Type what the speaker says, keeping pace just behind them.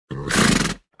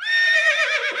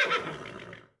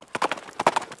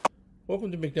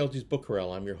Welcome to McNulty's Book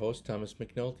Corral. I'm your host, Thomas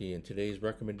McNulty, and today's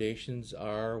recommendations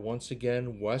are, once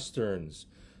again, Westerns.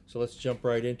 So let's jump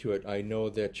right into it. I know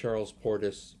that Charles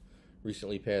Portis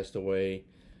recently passed away.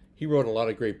 He wrote a lot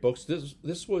of great books.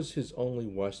 This was his only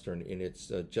Western, and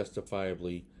it's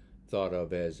justifiably thought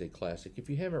of as a classic. If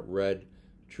you haven't read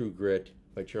True Grit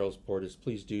by Charles Portis,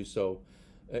 please do so.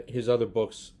 His other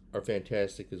books are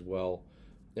fantastic as well.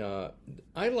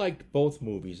 I liked both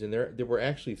movies, and there were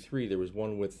actually three. There was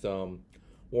one with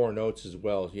Warren Oates as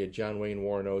well. He had John Wayne,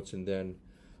 Warren Oates, and then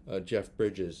Jeff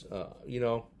Bridges.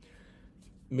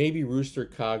 Maybe Rooster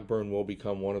Cogburn will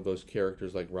become one of those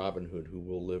characters like Robin Hood, who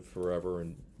will live forever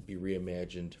and be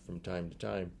reimagined from time to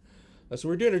time. So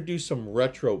we're going to do some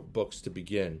retro books to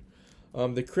begin.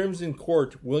 The Crimson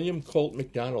Court, William Colt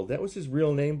MacDonald. That was his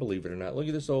real name, believe it or not. Look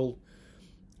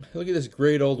at this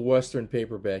great old Western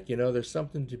paperback. You know, there's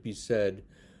something to be said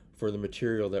for the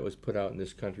material that was put out in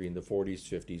this country in the 40s,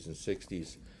 50s, and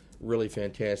 60s. Really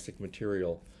fantastic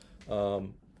material.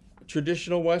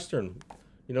 Traditional Western,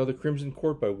 The Crimson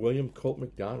Court by William Colt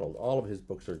MacDonald. All of his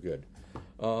books are good.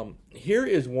 Here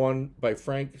is one by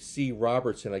Frank C.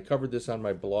 Robertson. I covered this on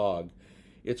my blog.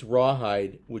 It's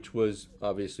Rawhide, which was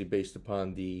obviously based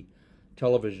upon the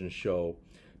television show.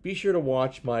 Be sure to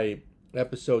watch my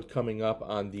episode coming up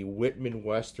on the Whitman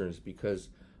Westerns, because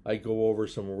I go over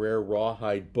some rare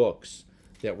Rawhide books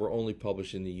that were only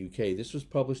published in the UK. This was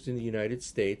published in the United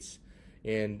States,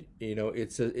 and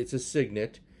it's a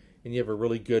signet, and you have a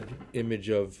really good image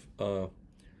of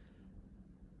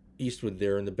Eastwood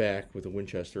there in the back with a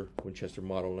Winchester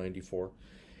Model 94.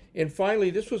 And finally,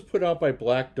 this was put out by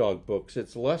Black Dog Books.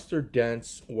 It's Lester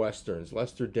Dent's Westerns.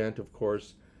 Lester Dent, of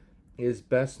course, is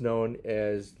best known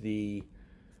as the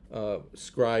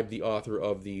scribe, the author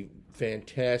of the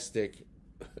fantastic,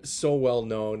 so well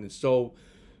known and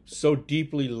so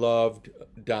deeply loved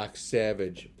Doc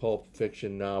Savage pulp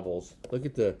fiction novels. Look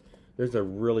at there's a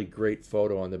really great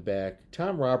photo on the back.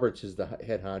 Tom Roberts is the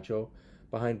head honcho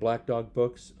behind Black Dog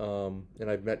Books, and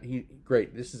I've met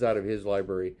great. This is out of his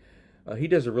library. He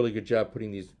does a really good job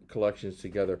putting these collections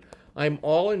together. I'm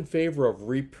all in favor of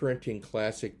reprinting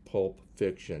classic pulp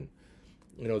fiction.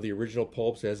 The original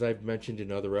pulps, as I've mentioned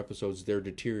in other episodes, they're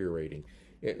deteriorating.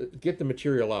 Get the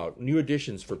material out. New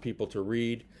editions for people to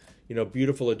read.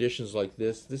 Beautiful editions like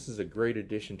this. This is a great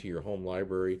addition to your home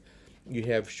library. You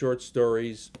have short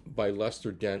stories by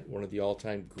Lester Dent, one of the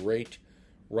all-time great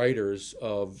writers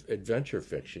of adventure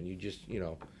fiction.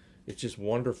 It's just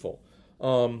wonderful.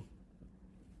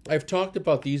 I've talked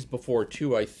about these before,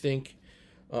 too, I think,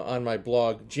 on my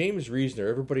blog. James Reesner,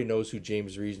 everybody knows who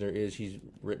James Reesner is. He's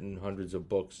written hundreds of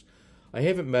books. I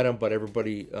haven't met him, but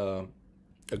everybody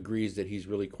agrees that he's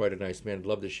really quite a nice man. I'd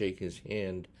love to shake his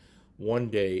hand one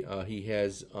day. He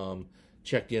has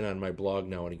checked in on my blog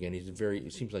now and again. He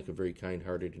seems like a very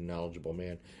kind-hearted and knowledgeable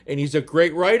man. And he's a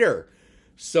great writer.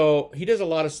 So he does a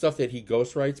lot of stuff that he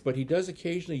ghostwrites, but he does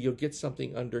occasionally, you'll get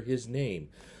something under his name.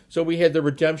 So we had the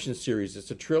Redemption series.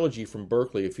 It's a trilogy from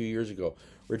Berkeley a few years ago.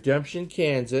 Redemption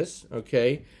Kansas,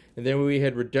 okay? And then we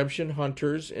had Redemption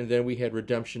Hunters, and then we had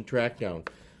Redemption Trackdown.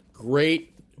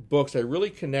 Great books. I really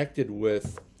connected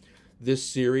with this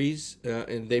series,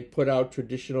 and they put out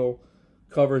traditional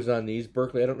covers on these.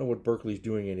 Berkeley, I don't know what Berkeley's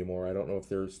doing anymore. I don't know if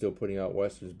they're still putting out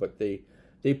Westerns, but they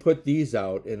put these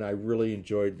out, and I really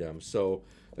enjoyed them. So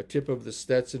a tip of the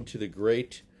Stetson to the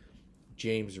great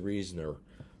James Reesner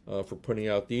for putting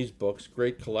out these books.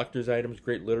 Great collector's items,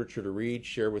 great literature to read,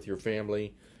 share with your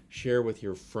family, share with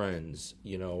your friends.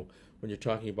 When you're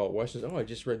talking about Westerns, I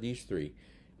just read these three.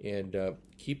 And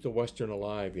keep the Western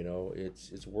alive,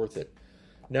 it's worth it.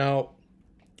 Now,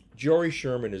 Jory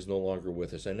Sherman is no longer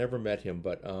with us. I never met him,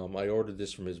 but I ordered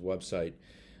this from his website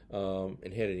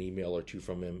and had an email or two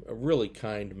from him. A really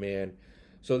kind man.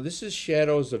 So this is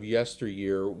Shadows of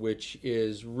Yesteryear, which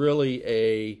is really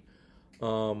a...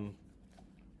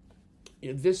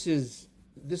 This is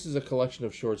a collection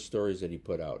of short stories that he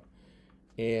put out,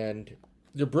 and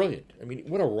they're brilliant. I mean,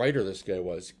 what a writer this guy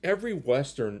was. Every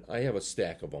Western, I have a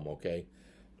stack of them, okay?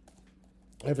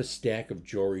 I have a stack of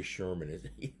Jory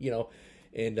Sherman,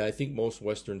 and I think most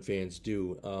Western fans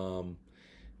do.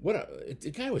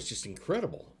 The guy was just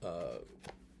incredible.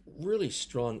 Really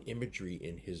strong imagery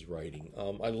in his writing.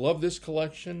 I love this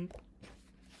collection.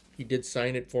 He did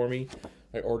sign it for me.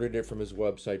 I ordered it from his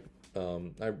website.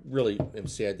 I really am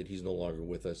sad that he's no longer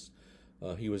with us.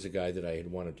 He was a guy that I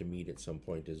had wanted to meet at some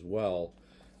point as well.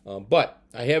 But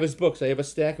I have his books. I have a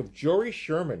stack of Jory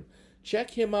Sherman.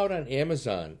 Check him out on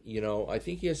Amazon. I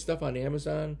think he has stuff on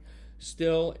Amazon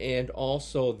still, and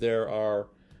also there are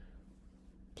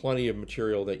plenty of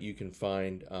material that you can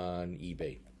find on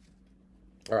eBay.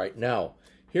 All right, now,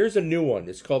 Here's a new one.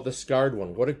 It's called The Scarred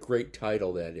One. What a great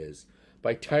title that is.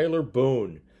 By Tyler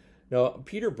Boone. Now,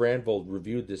 Peter Brandvold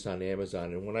reviewed this on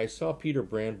Amazon, and when I saw Peter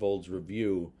Brandvold's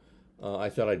review, I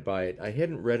thought I'd buy it. I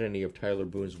hadn't read any of Tyler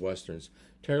Boone's Westerns.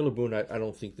 Tyler Boone, I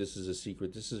don't think this is a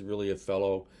secret. This is really a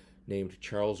fellow named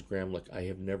Charles Gramlich. I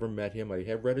have never met him. I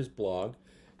have read his blog.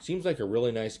 Seems like a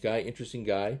really nice guy, interesting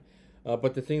guy.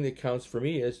 But the thing that counts for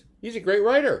me is he's a great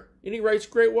writer, and he writes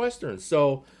great Westerns.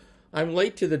 So I'm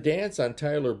late to the dance on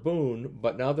Tyler Boone,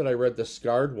 but now that I read The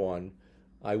Scarred One,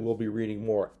 I will be reading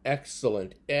more.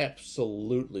 Excellent,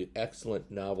 absolutely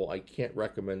excellent novel. I can't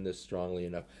recommend this strongly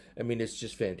enough. I mean, it's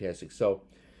just fantastic. So,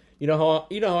 you know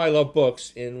how I love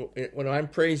books, and when I'm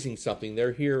praising something,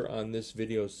 they're here on this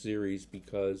video series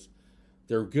because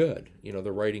they're good. You know,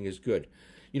 the writing is good.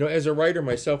 You know, as a writer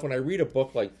myself, when I read a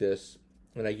book like this,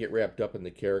 and I get wrapped up in the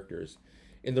characters,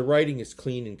 and the writing is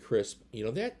clean and crisp, you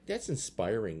know, that's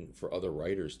inspiring for other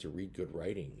writers to read good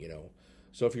writing, you know.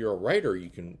 So if you're a writer, you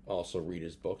can also read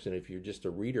his books, and if you're just a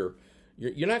reader,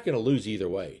 you're not going to lose either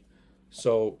way.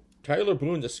 So Tyler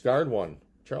Boone, The Scarred One,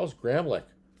 Charles Gramlich,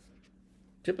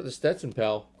 tip of the Stetson,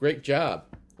 pal. Great job.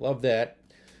 Love that.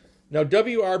 Now,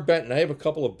 W.R. Benton, I have a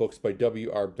couple of books by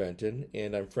W.R. Benton,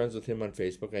 and I'm friends with him on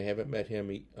Facebook. I haven't met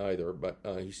him either, but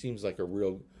he seems like a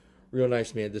real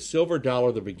nice man. The Silver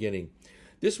Dollar, The Beginning.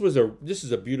 This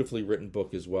is a beautifully written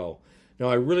book as well. Now,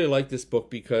 I really like this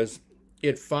book because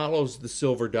it follows the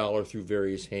silver dollar through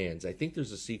various hands. I think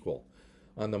there's a sequel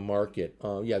on the market.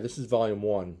 Yeah, this is volume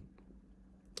 1.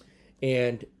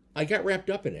 And I got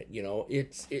wrapped up in it. You know,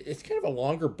 it's kind of a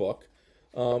longer book,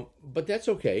 but that's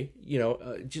okay. You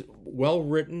know, just well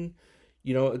written.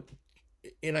 You know,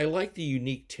 and I like the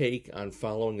unique take on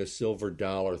following a silver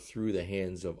dollar through the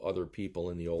hands of other people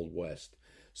in the Old West.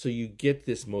 So you get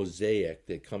this mosaic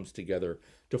that comes together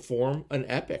to form an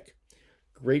epic.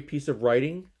 Great piece of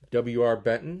writing, W.R.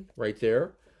 Benton, right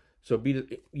there. So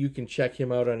you can check him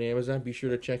out on Amazon. Be sure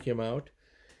to check him out.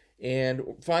 And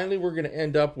finally, we're going to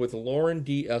end up with Loren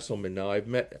D. Esselman. Now, I've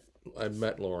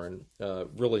met Loren.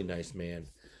 Really nice man.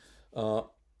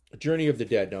 Journey of the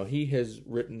Dead. Now, he has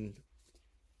written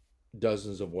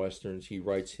dozens of Westerns. He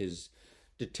writes his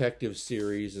detective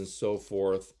series and so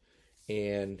forth.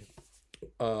 And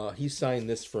he signed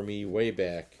this for me way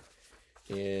back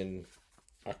in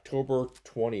October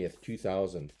 20th,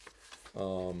 2000,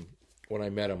 when I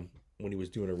met him, when he was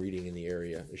doing a reading in the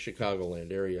area, the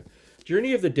Chicagoland area.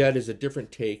 Journey of the Dead is a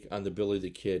different take on the Billy the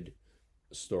Kid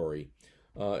story.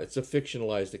 It's a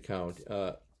fictionalized account.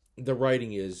 The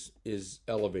writing is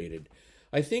elevated.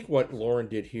 I think what Loren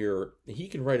did here, he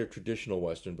can write a traditional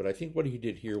Western, but I think what he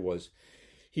did here was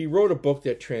he wrote a book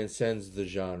that transcends the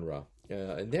genre.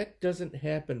 And that doesn't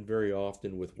happen very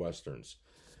often with Westerns.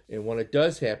 And when it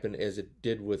does happen, as it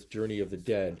did with Journey of the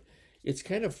Dead, it's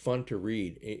kind of fun to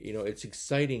read. You know, it's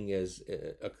exciting as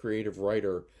a creative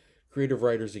writer. Creative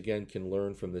writers, again, can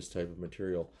learn from this type of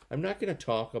material. I'm not going to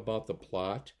talk about the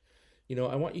plot. You know,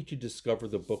 I want you to discover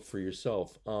the book for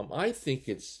yourself. I think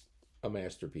it's a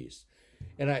masterpiece.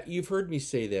 And you've heard me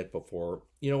say that before.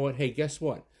 You know what? Hey, guess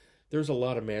what? There's a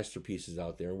lot of masterpieces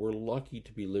out there, and we're lucky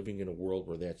to be living in a world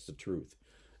where that's the truth,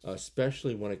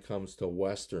 especially when it comes to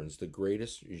Westerns, the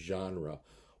greatest genre.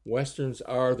 Westerns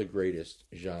are the greatest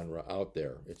genre out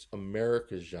there. It's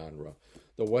America's genre.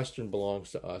 The Western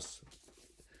belongs to us,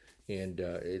 and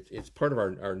it's part of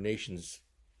our nation's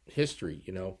history,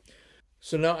 you know.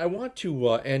 So now I want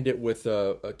to end it with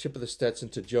a tip of the Stetson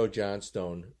to Jo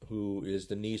Johnstone, who is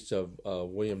the niece of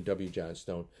William W.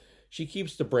 Johnstone. She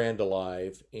keeps the brand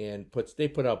alive, and they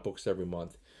put out books every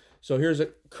month. So here's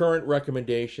current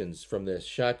recommendations from this.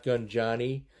 Shotgun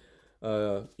Johnny,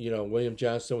 William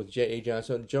Johnstone with J.A.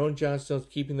 Johnstone. Joan Johnstone's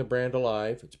keeping the brand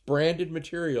alive. It's branded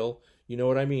material. You know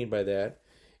what I mean by that.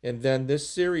 And then this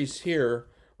series here,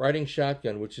 Riding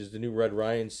Shotgun, which is the new Red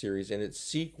Ryan series, and its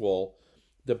sequel,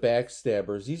 The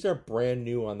Backstabbers. These are brand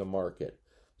new on the market.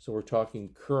 So we're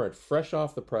talking current, fresh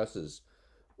off the presses.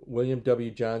 William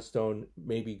W. Johnstone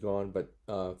may be gone, but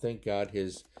thank God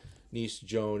his niece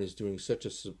Joan is doing such a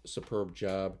superb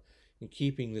job in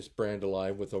keeping this brand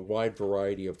alive with a wide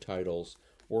variety of titles,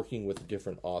 working with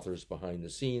different authors behind the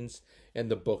scenes, and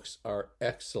the books are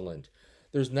excellent.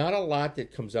 There's not a lot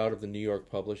that comes out of the New York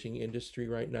publishing industry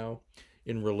right now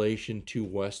in relation to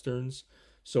Westerns.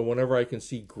 So whenever I can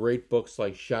see great books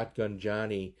like Shotgun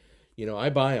Johnny, you know, I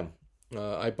buy them.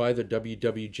 I buy the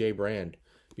WWJ brand,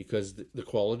 because the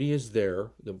quality is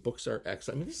there. The books are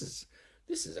excellent. I mean,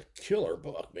 this is a killer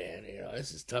book, man. You know,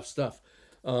 this is tough stuff.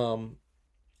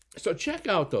 So check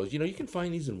out those. You know, you can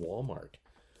find these in Walmart.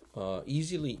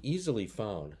 Easily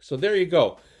found. So there you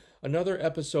go. Another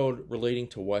episode relating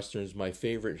to Westerns, my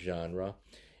favorite genre.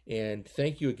 And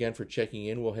thank you again for checking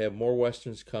in. We'll have more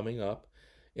Westerns coming up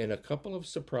and a couple of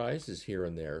surprises here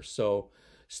and there. So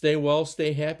stay well,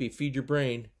 stay happy, feed your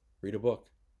brain, read a book.